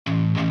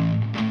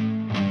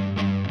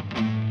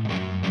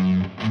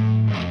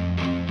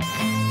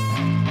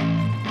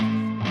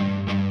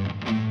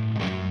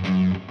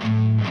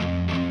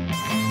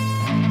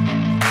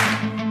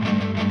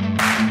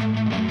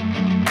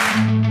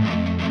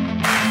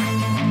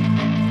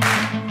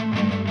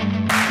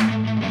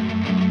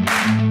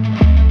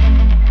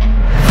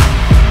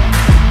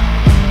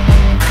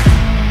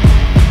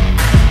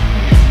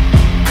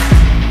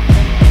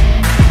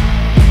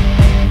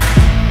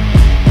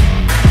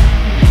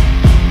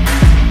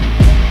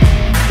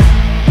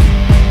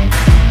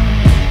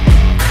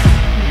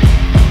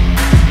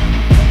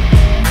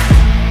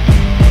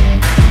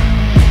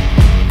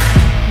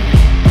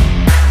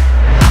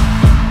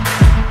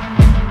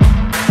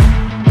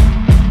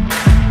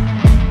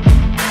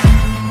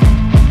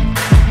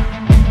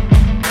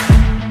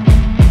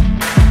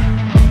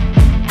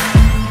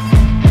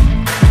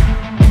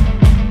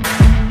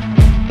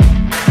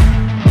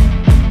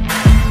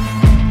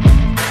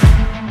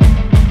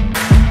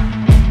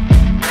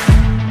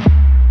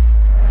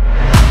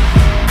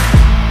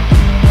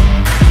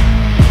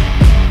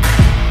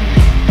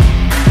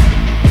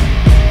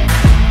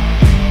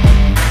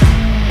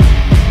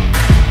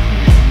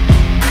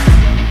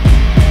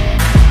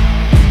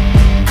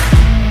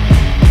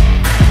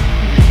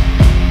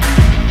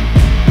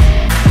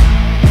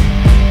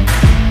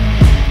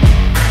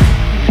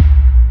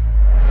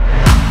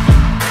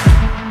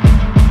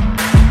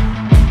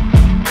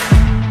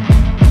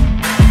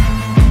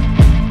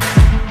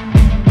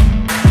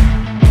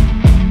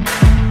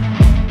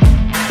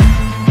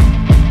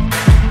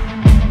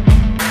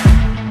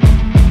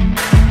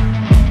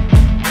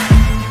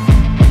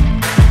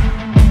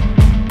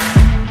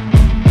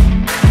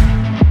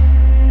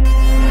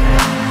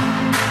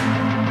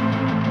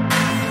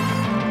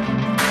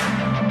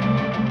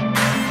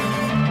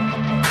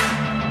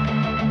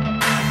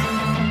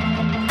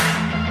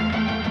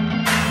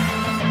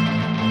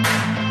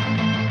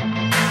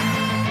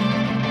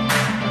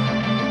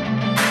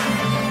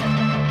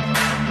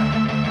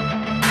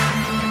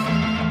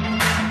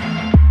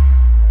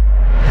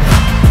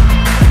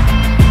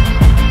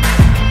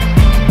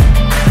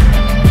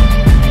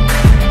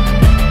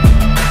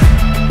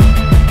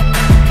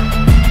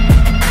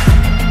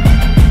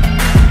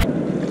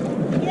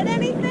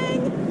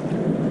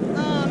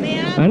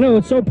I know,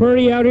 it's so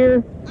pretty out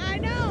here. I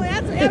know.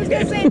 That's what I was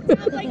gonna say. It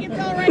sounds like it's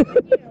all right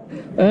with you.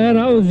 And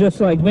I was just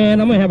like,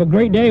 man, I'm gonna have a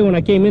great day when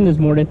I came in this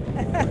morning.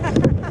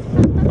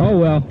 Oh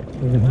well.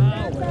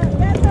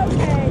 That's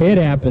okay. It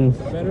happens.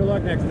 Better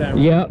luck next time.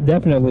 Yeah,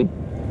 definitely.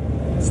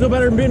 Still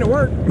better than being at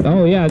work.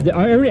 Oh yeah,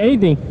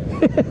 anything.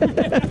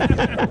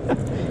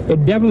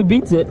 It definitely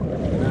beats it.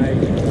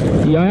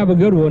 Nice. Y'all have a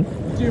good one.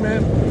 You too,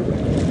 man.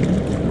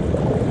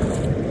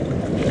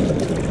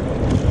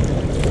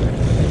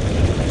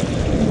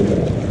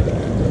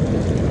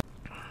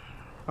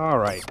 All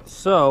right,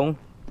 so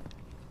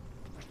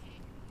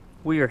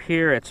we are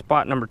here at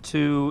spot number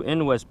 2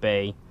 in West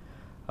Bay.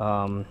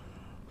 You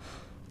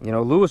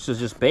know, Lewis was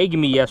just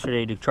begging me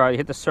yesterday to try to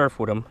hit the surf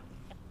with him.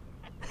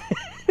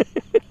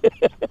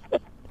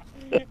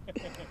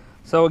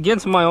 So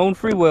against my own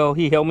free will,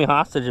 he held me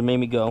hostage and made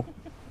me go.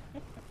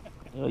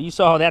 You know, you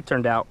saw how that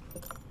turned out.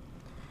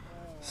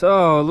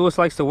 So Lewis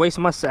likes to waste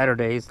my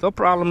Saturdays. No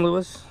problem,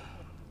 Lewis.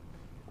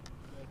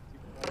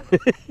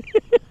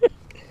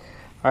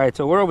 All right,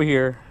 so we're over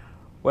here,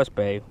 West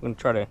Bay. We're gonna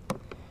try to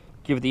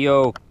give it the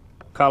old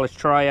college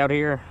try out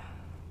here.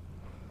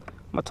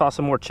 I'm gonna toss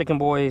some more chicken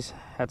boys.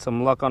 Had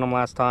some luck on them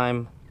last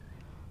time.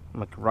 I'm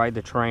gonna ride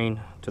the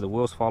train till the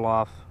wheels fall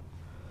off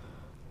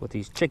with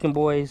these chicken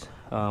boys.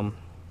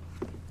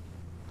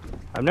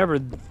 I've never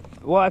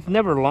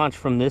launched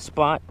from this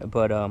spot,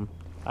 but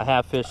I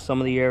have fished some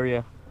of the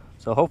area,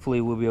 so hopefully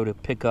we'll be able to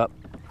pick up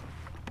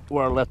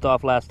where I left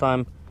off last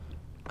time.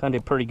 Kind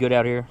of did pretty good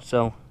out here,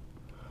 so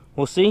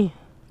we'll see.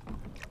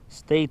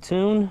 Stay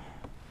tuned.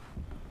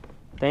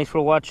 Thanks for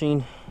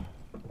watching.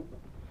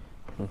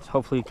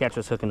 Hopefully you catch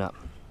us hooking up.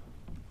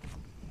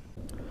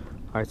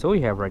 All right, so what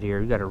we have right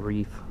here, we got a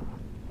reef.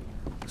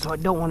 So I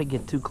don't want to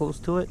get too close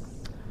to it.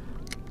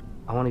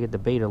 I want to get the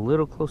bait a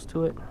little close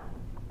to it.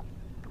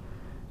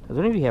 Because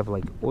whenever you have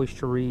like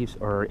oyster reefs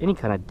or any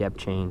kind of depth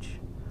change,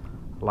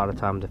 a lot of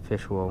times the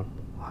fish will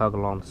hug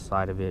along the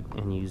side of it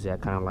and use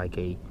that kind of like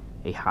a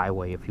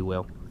highway, if you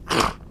will,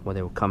 where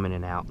they will come in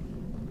and out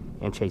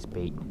and chase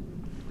bait.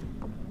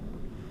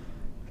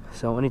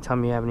 So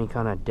anytime you have any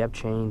kind of depth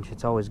change,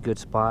 it's always a good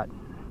spot,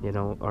 you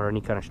know, or any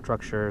kind of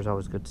structure is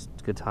always good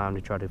time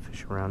to try to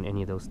fish around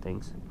any of those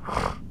things.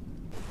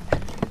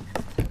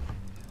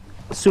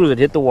 As soon as it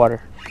hit the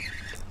water,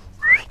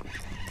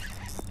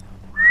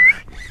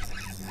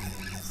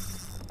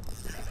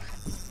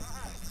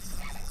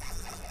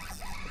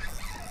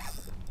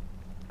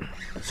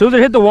 as soon as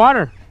it hit the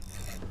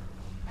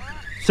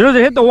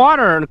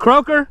water, and the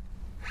croaker,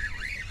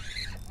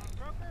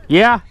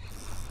 yeah.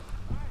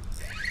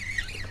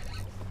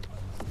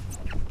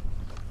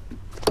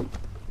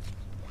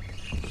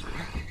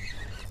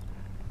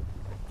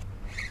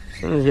 As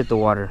soon as it hit the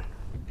water,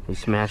 he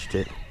smashed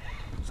it.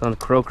 It's on the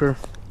croaker.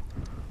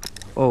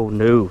 Oh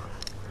no,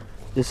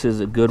 this is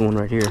a good one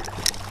right here.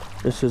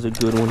 This is a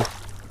good one.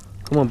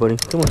 Come on, buddy,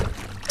 come on.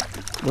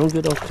 Don't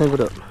get all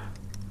tangled up.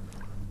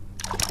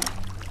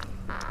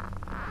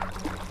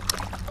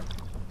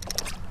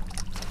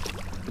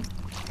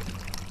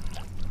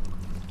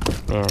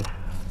 Man,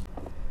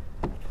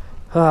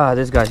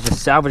 this guy's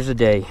just salvaged the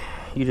day.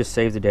 You just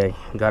saved the day.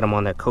 Got him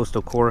on that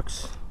Costal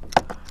Corks.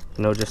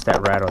 You know, just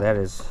that rattle. That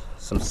is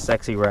some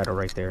sexy rattle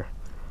right there.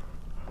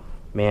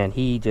 Man,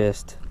 he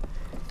just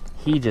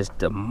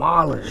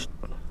demolished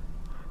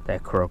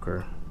that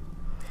croaker.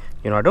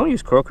 You know, I don't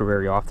use croaker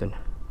very often.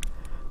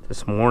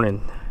 This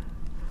morning,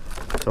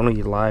 it's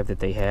only live that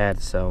they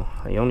had, so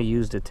I only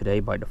used it today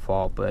by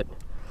default, but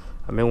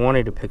I've been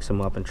wanting to pick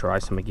some up and try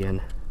some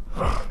again.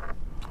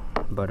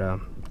 But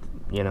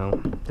you know,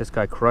 this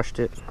guy crushed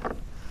it,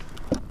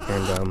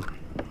 and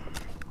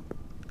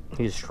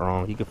he's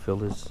strong. You can feel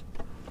his.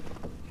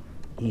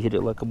 He hit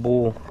it like a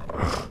bull.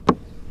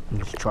 And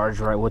just charged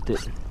right with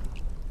it.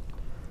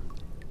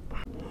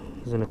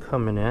 He's gonna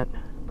come in at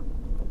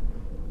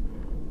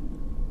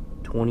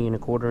 20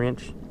 1/4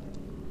 inch.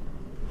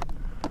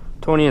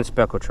 20-inch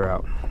speckled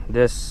trout.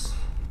 This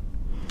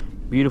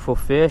beautiful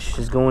fish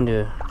is going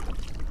to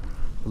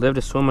live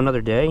to swim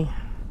another day.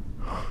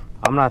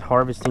 I'm not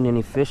harvesting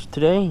any fish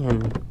today,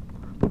 and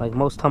like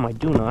most time I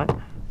do not.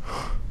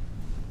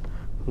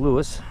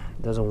 Lewis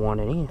doesn't want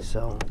any,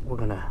 so we're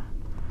gonna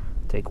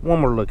take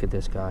one more look at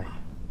this guy.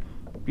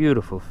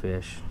 Beautiful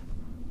fish.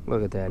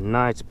 Look at that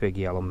nice big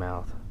yellow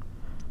mouth.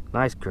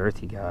 Nice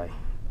girthy guy.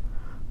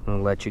 I'm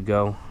gonna let you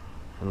go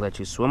and let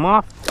you swim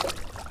off.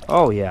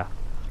 Oh yeah,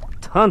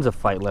 tons of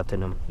fight left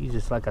in him. He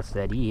just, like I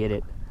said, he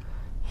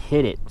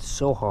hit it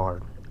so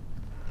hard.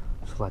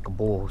 It's like a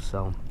bull.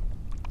 So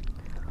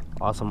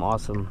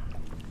awesome,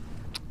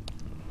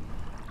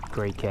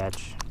 great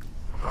catch.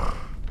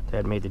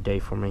 That made the day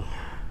for me.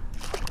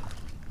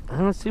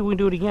 And let's see if we can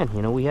do it again.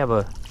 You know, we have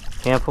a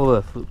handful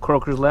of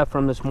croakers left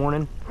from this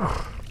morning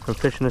from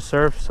fishing the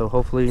surf, so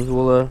hopefully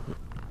we'll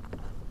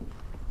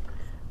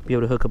be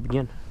able to hook up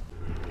again.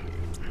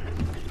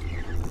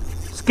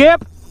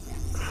 Skip!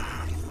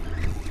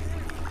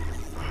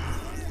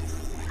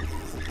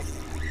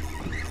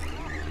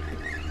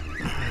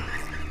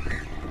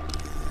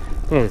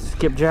 Yeah,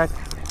 skipjack.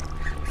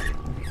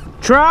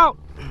 Trout!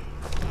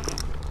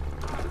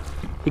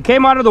 He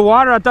came out of the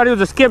water. I thought he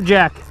was a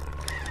skipjack.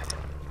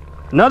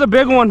 Another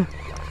big one.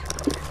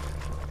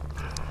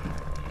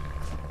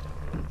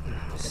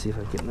 Let's see if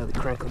I can get another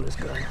crank on this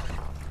guy.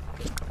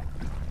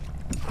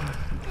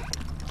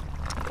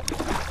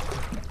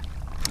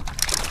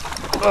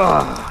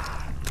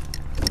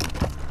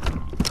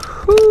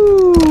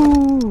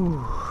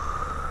 Whew.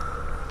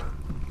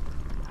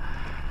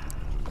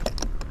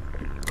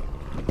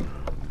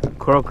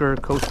 Croaker,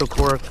 Costal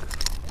Corks.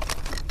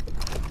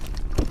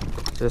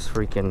 Just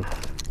freaking,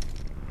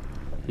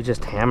 he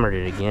just hammered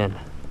it again.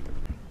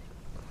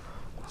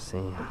 Let's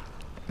see.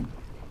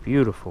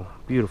 Beautiful,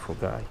 beautiful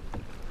guy.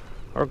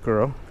 Or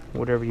girl,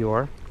 whatever you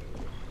are.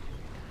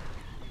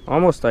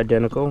 Almost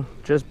identical,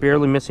 just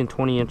barely missing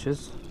 20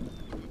 inches.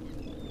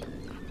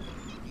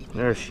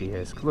 There she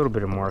is. A little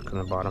bit of mark on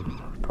the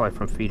bottom. Probably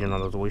from feeding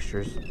on those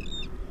oysters.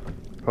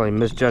 Probably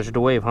misjudged the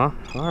wave, huh?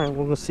 Alright,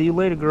 we're gonna see you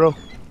later, girl.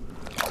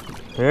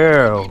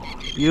 There.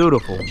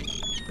 Beautiful.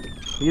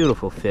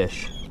 Beautiful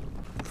fish.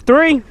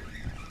 3.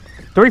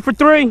 3 for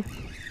 3.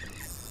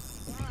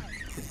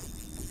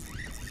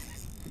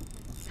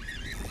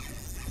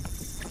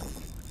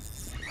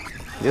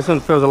 This one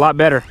feels a lot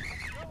better.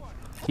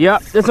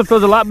 Yep, this one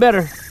feels a lot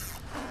better.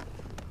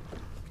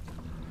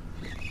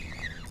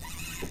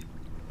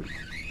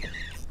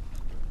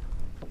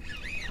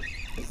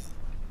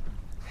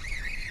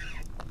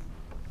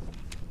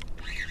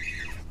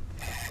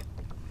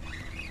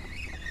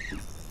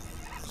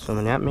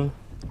 Swimming at me.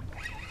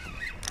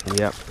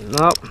 Yep.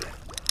 Nope.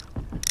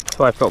 That's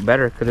why I felt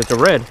better, because it's a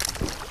red.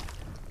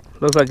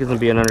 Looks like it's gonna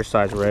be an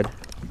undersized red.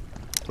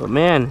 But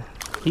man,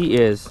 he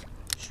is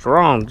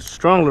strong,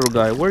 strong little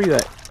guy. Where are you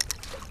at?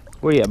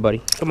 Where you at,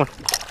 buddy? Come on.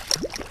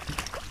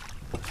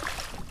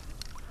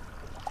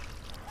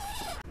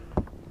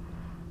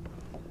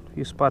 A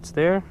few spots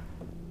there.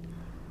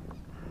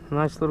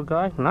 Nice little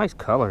guy. Nice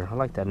color. I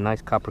like that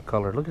nice copper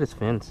color. Look at his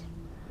fins.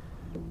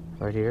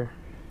 Right here.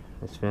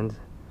 His fins.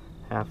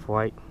 Half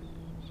white.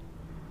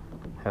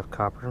 Half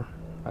copper.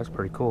 That's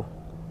pretty cool.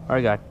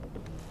 Alright, guy.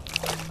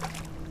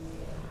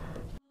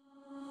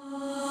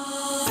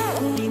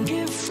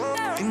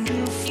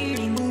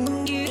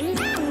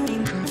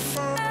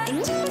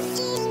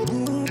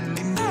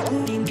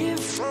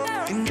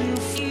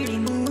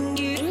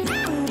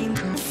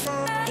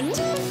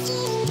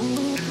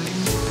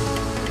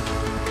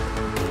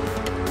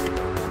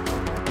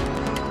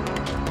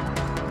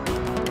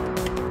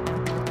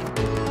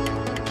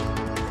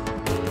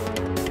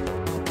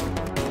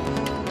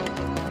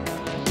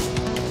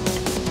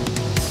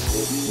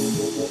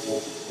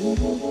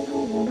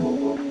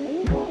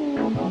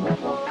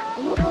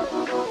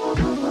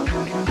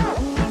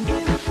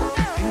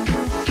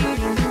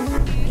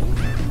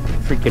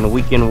 Freaking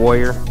weekend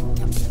warrior.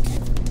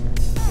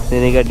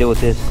 Then they gotta deal with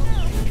this.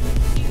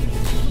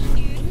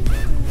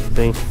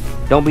 See?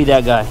 Don't be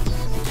that guy.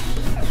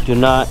 Do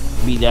not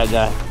be that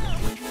guy.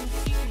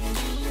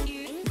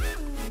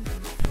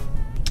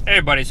 Hey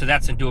everybody, so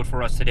that's gonna do it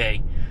for us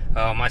today.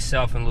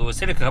 Myself and Lewis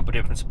hit a couple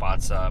different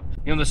spots.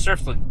 You know, the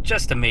surf looked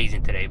just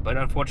amazing today, but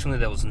unfortunately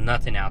there was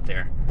nothing out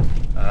there.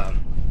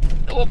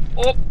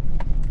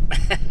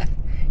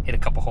 Hit a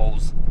couple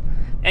holes.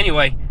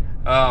 Anyway,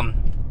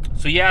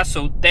 so yeah,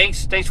 so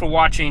thanks for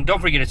watching.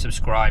 Don't forget to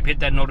subscribe. Hit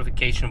that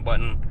notification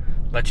button.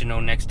 Let you know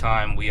next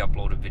time we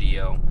upload a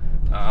video.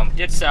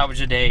 Did salvage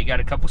today. Got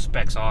a couple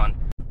specks on.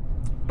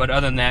 But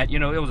other than that, you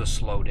know, it was a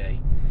slow day.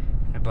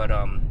 But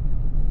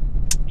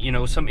you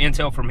know, some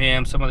intel from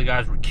him. Some of the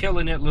guys were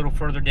killing it a little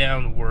further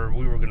down where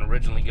we were going to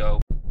originally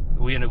go.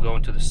 We ended up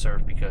going to the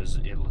surf because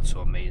it looked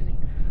so amazing.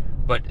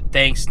 But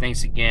thanks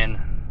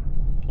again.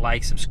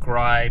 Like,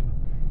 subscribe.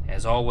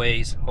 As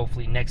always,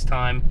 hopefully next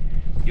time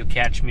you'll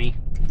catch me.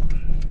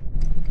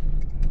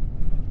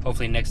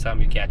 Hopefully next time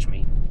you catch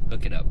me.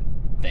 Hook it up.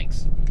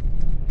 Thanks.